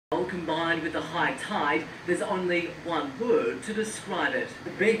combined with the high tide, there's only one word to describe it. The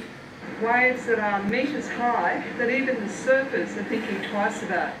big waves that are meters high that even the surfers are thinking twice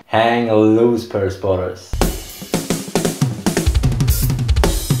about. Hang loose, Perfspots.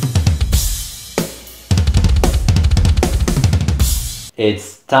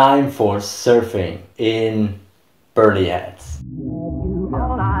 It's time for surfing in Burleigh Heads.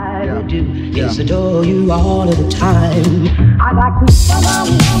 All I do is adore you all of the time. I like to.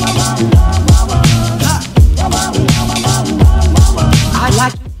 I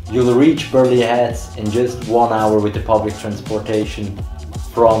like to. You'll reach Burleigh Heads in just 1 hour with the public transportation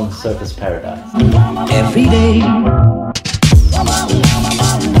from Surface Paradise. Every day.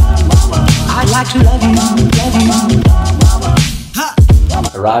 I like to love you, love you.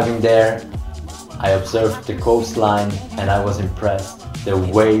 Arriving there, I observed the coastline and I was impressed. The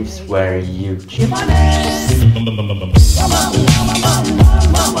waves were huge. I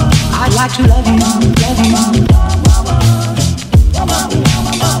like to love you, love you.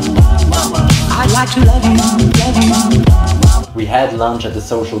 I like to love you, love you. We had lunch at the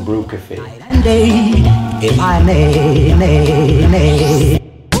Social Brew Cafe. And day, if I may.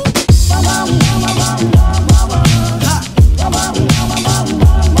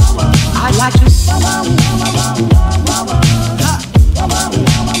 I like to.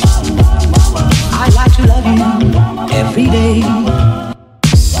 I like to love you every day.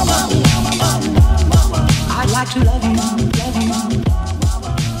 I like to love you, love you.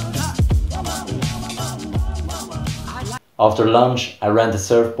 After lunch, I ran the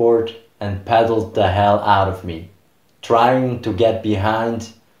surfboard and paddled the hell out of me, trying to get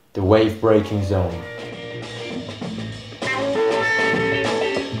behind the wave-breaking zone.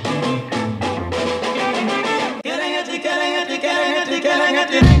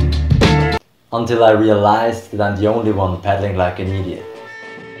 Until I realized that I'm the only one paddling like an idiot.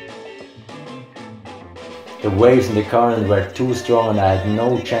 The waves in the current were too strong and I had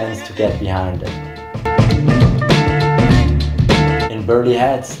no chance to get behind them. In Burleigh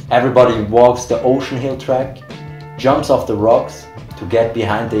Heads, everybody walks the Ocean Hill track, jumps off the rocks to get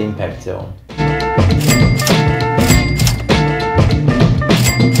behind the impact zone.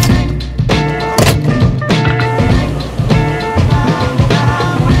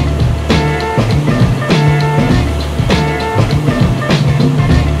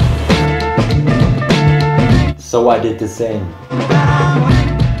 So I did the same.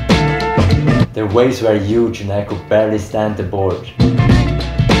 The waves were huge and I could barely stand the board.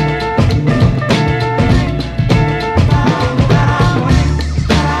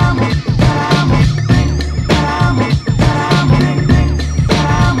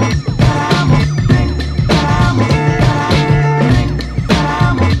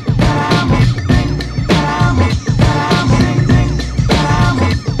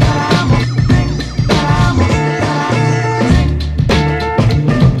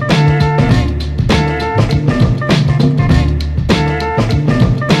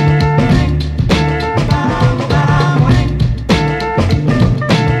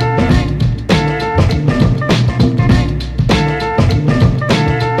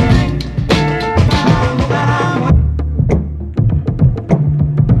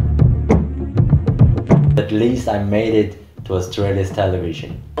 At least I made it to Australia's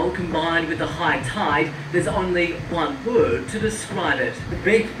television. all combined with the high tide, there's only one word to describe it. The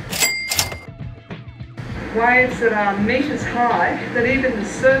big waves that are meters high that even the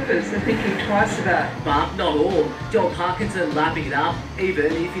surfers are thinking twice about. But not all. Joel Parkinson lapping it up,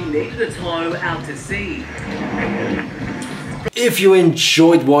 even if he needed a tow out to sea. If you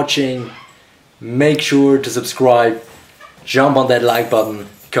enjoyed watching, make sure to subscribe, jump on that like button,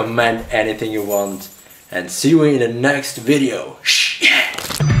 comment anything you want, and see you in the next video.